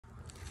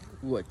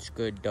What's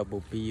good,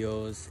 double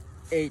B's?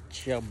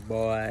 It's your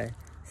boy,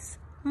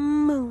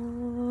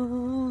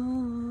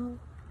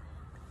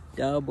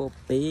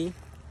 SmoothDoubleB,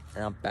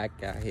 and I'm back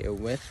out here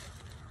with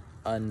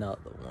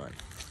another one.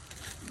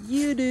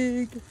 You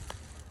dig?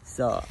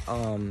 So,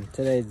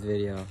 today's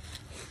video,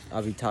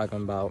 I'll be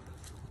talking about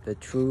the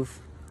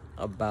truth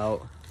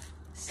about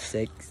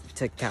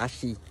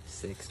Tekashi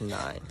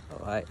 6ix9ine.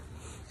 Alright?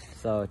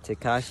 So,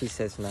 Tekashi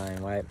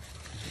 6ix9ine, right?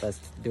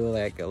 Let's do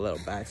like a little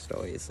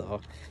backstory.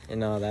 So, you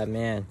know, that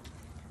man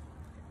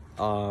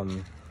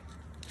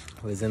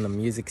was in the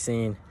music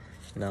scene.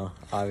 You know,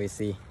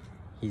 obviously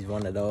he's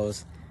one of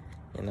those,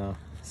 you know,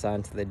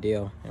 signed to the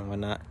deal and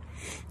whatnot.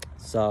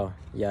 So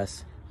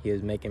yes, he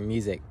was making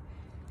music.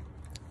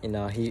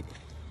 He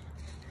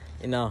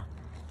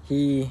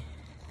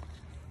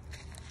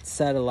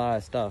said a lot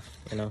of stuff.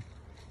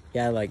 He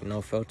had like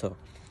no filter.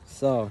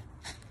 So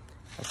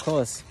of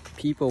course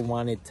people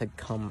wanted to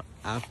come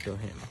after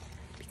him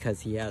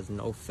because he has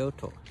no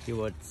filter. He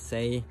would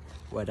say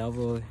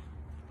whatever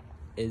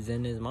is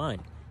in his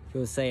mind. He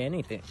would say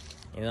anything,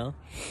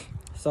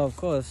 So of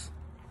course,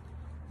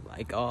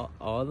 like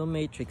all the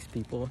Matrix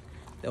people,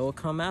 they will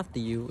come after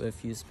you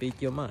if you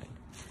speak your mind.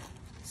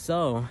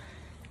 So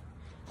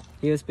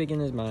he was speaking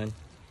his mind,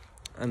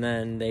 and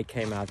then they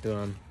came after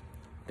him.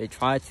 They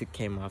tried to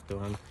came after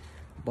him,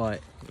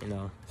 but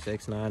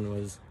 6ix9ine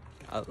was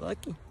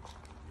lucky.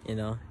 He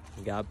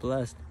got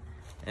blessed,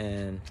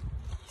 and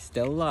he's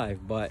still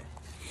alive. But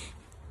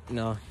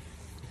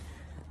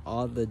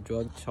all the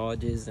drug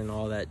charges and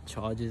all that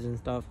charges and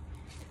stuff,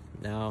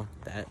 now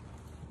that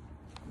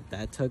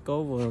took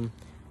over him.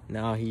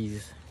 Now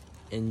he's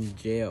in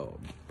jail,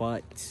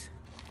 but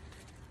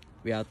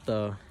we have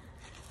to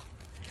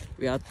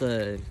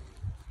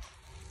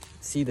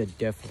see the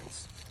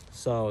difference.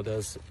 So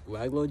there's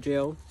regular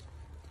jail,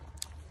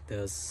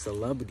 there's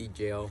celebrity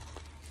jail,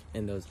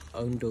 and there's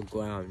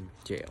underground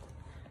jail.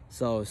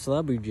 So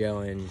celebrity jail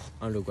and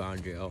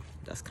underground jail,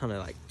 that's kind of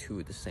like two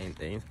of the same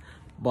things,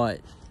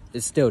 but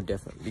it's still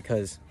different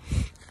because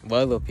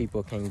regular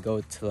people can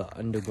go to the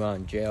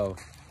underground jail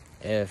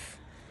if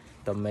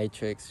the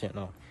Matrix,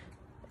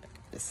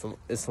 it's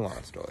a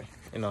long story.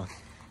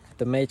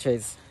 The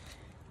Matrix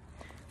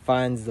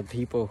finds the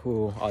people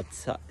who are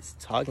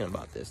talking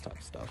about this type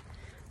of stuff.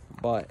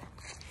 But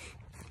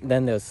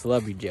then there's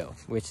celebrity jail,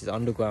 which is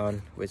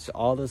underground, which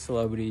all the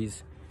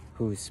celebrities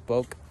who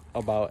spoke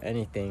about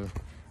anything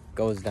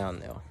goes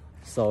down there.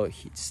 So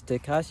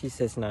Tekashi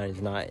 6ix9ine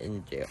is not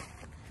in jail.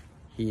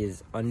 He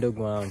is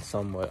underground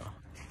somewhere.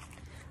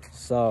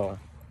 So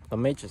the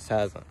Matrix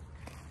has him.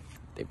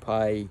 They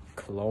probably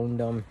cloned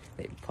him.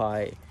 They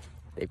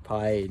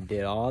probably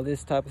did all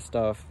this type of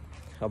stuff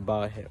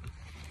about him.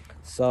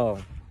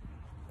 So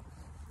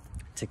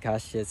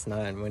Tekashi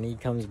 6ix9ine, when he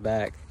comes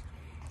back,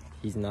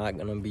 he's not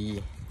gonna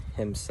be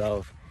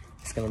himself.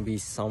 It's gonna be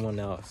someone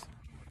else.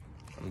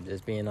 I'm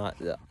just being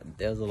honest.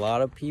 There's a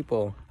lot of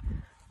people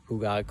who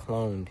got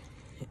cloned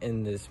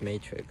in this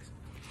Matrix,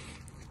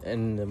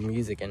 in the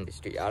music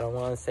industry. I don't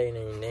want to say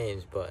any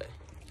names, but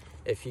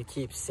if you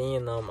keep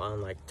seeing them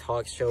on like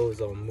talk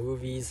shows or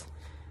movies,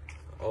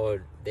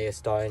 or they're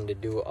starting to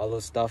do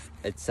other stuff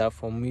except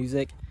for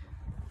music,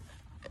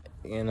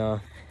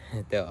 they're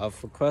up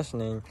for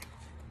questioning.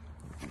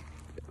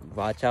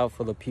 Watch out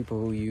for the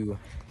people who you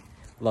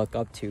look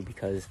up to,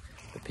 because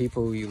the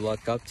people who you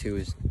look up to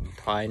is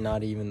probably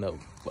not even their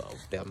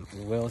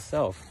real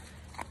self.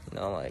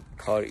 Like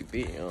Cardi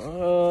B,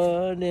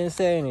 didn't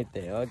say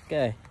anything,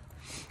 okay.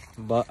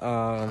 But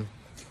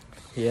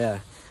yeah.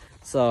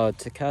 So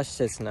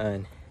Tekashi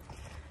 6ix9ine,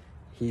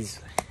 he's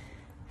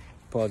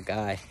poor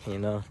guy,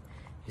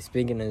 He's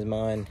speaking his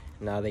mind.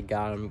 Now they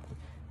got him.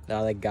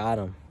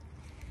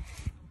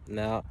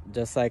 Now,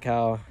 just like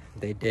how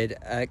they did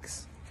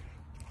X,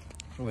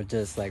 with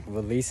just like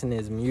releasing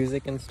his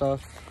music and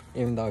stuff,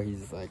 even though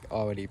he's like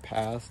already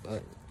passed,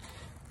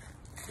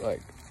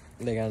 like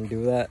they're gonna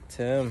do that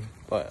to him.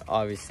 But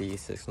obviously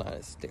 6ix9ine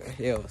is still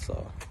here,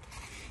 so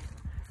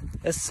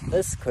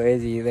it's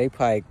crazy. They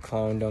probably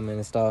cloned him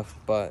and stuff,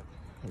 but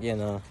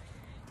hey,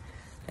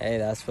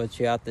 that's what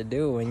you have to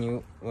do when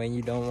you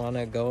don't want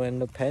to go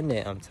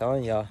independent. I'm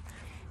telling y'all,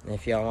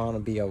 if y'all want to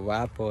be a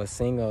rapper or a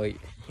singer,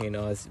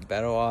 it's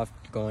better off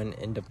going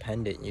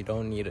independent. You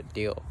don't need a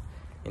deal.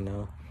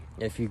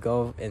 If you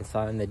go and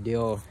sign the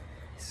deal,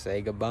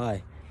 say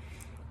goodbye.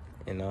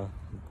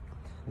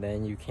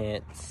 Then you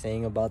can't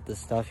sing about the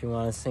stuff you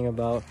want to sing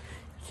about.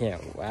 You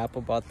can't rap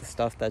about the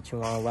stuff that you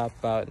want to rap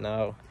about.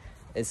 Now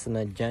it's an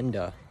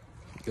agenda.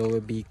 You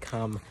will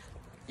become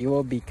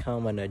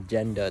an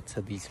agenda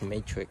to these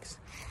Matrix.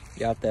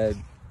 You have to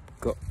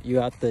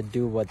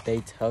do what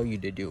they tell you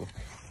to do,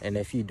 and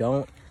if you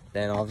don't,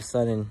 then all of a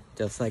sudden,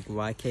 just like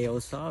YK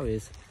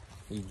Osiris,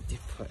 you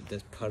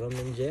just put him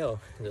in jail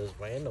just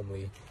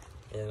randomly.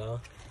 He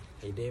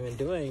didn't even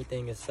do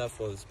anything except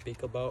for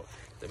speak about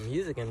the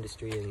music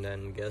industry, and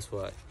then guess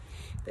what?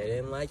 They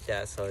didn't like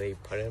that, so they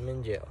put him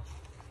in jail.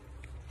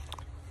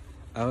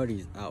 I heard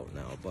he's out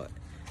now, but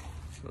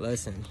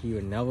listen, he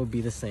would never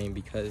be the same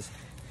because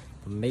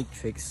the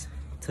Matrix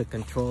took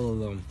control of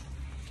them.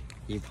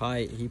 He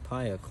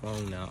probably a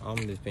clone now. I'm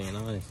just being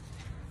honest.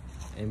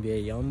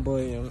 NBA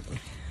YoungBoy,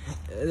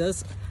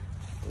 listen,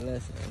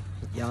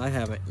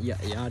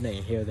 y'all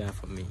didn't hear that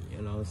from me.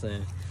 You know what I'm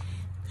saying?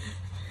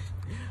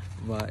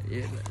 But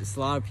it's a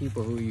lot of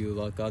people who you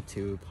look up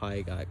to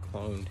probably got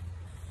cloned,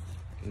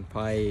 and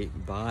probably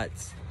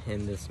bots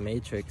in this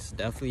matrix.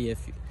 Definitely,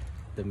 if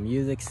the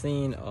music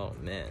scene, oh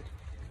man,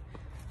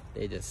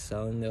 they just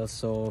selling their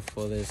soul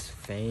for this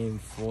fame,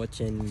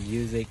 fortune,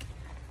 music,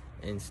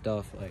 and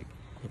stuff like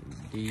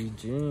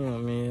DG. I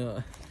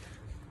mean,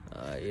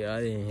 yeah,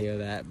 I didn't hear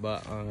that,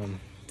 but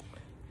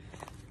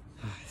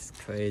it's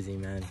crazy,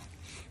 man.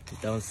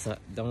 Don't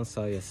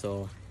sell your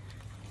soul.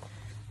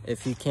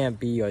 If you can't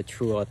be your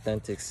true,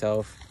 authentic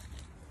self,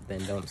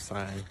 then don't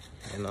sign.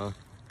 You know,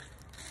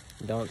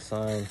 don't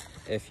sign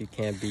if you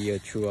can't be your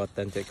true,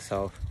 authentic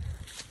self.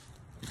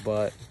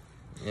 But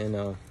you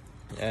know,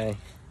 hey,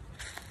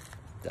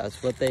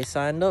 that's what they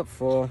signed up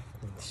for.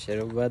 Should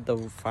have read the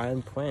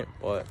fine print,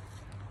 but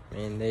I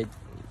mean, they,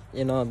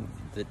 you know,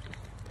 the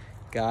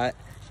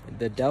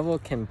devil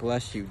can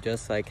bless you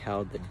just like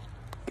how the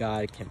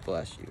God can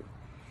bless you.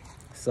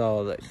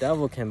 So the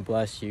devil can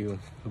bless you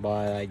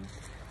by like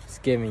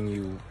just giving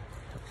you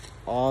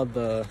all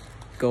the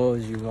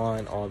goals you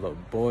want, all the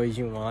boys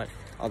you want,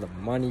 all the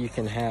money you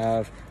can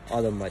have,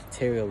 all the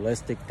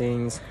materialistic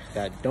things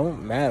that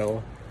don't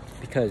matter,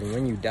 because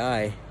when you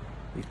die,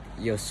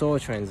 your soul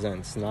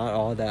transcends, not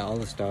all that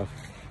other stuff.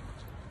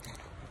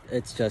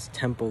 It's just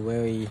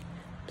temporary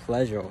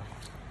pleasure.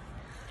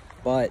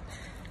 But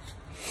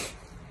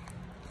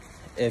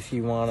if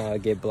you want to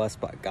get blessed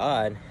by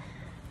God,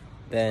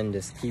 then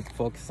just keep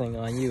focusing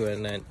on you,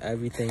 and then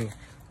everything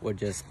will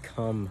just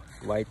come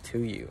right to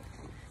you,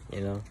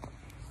 you know.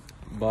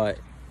 But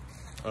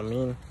I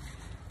mean,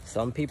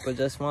 some people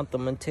just want the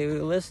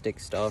materialistic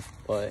stuff,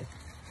 but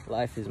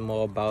life is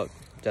more about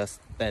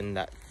just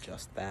that,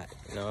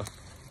 you know.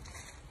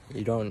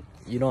 You don't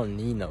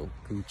need no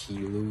Gucci,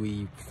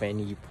 Louis,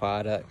 Fendi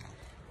product.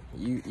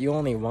 You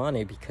only want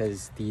it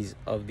because these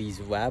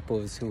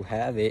rappers who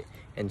have it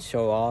and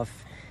show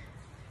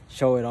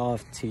it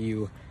off to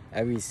you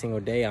every single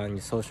day on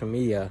your social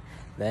media.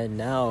 Then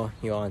now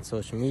you're on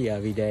social media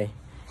every day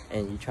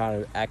and you try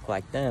to act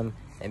like them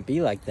and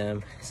be like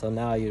them. So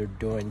now you're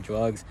doing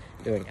drugs,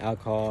 doing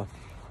alcohol.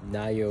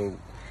 Now you're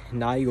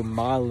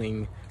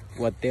modeling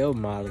what they're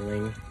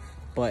modeling,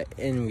 but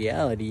in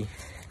reality,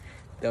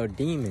 they're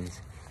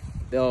demons.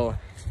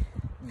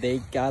 They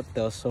got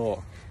their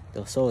soul.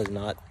 Their soul is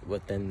not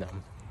within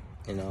them,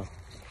 you know.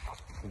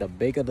 The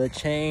bigger the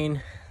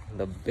chain,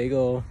 the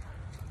bigger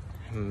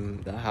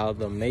how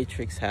the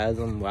matrix has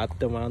them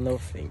wrapped around their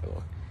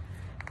finger.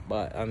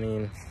 But I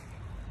mean,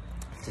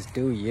 just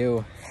do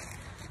you.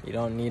 You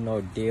don't need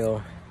no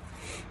deal,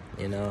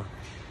 you know.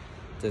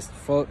 Just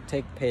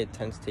pay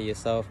attention to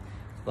yourself,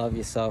 love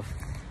yourself.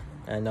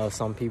 I know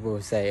some people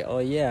who say, oh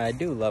yeah, I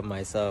do love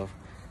myself,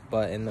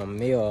 but in the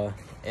mirror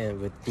and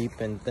with deep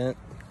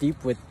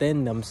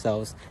within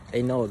themselves,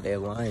 they know they're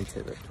lying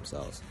to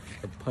themselves.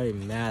 They're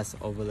putting masks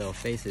over their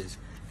faces.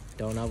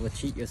 Don't ever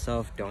cheat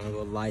yourself. Don't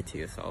ever lie to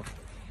yourself.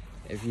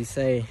 If you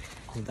say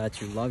that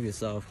you love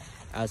yourself,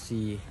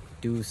 actually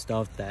do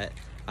stuff that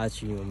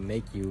actually will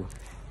make you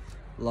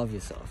love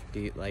yourself.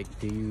 Do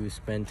you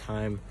spend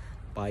time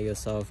by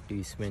yourself? Do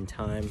you spend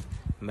time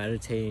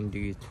meditating? Do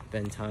you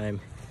spend time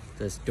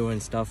just doing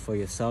stuff for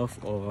yourself,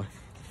 or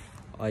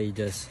are you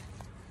just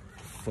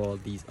for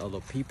these other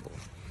people?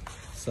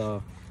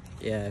 So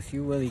yeah, if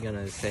you're really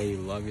gonna say you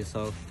love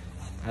yourself,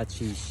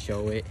 actually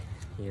show it,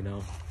 you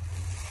know,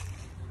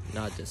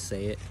 not just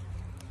say it.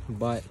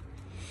 But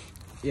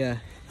yeah,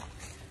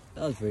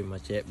 that was pretty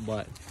much it.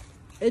 But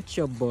it's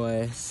your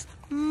boy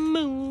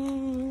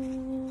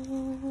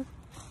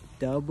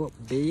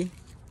SmoothDoubleB,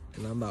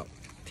 and I'm out.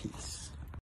 Peace.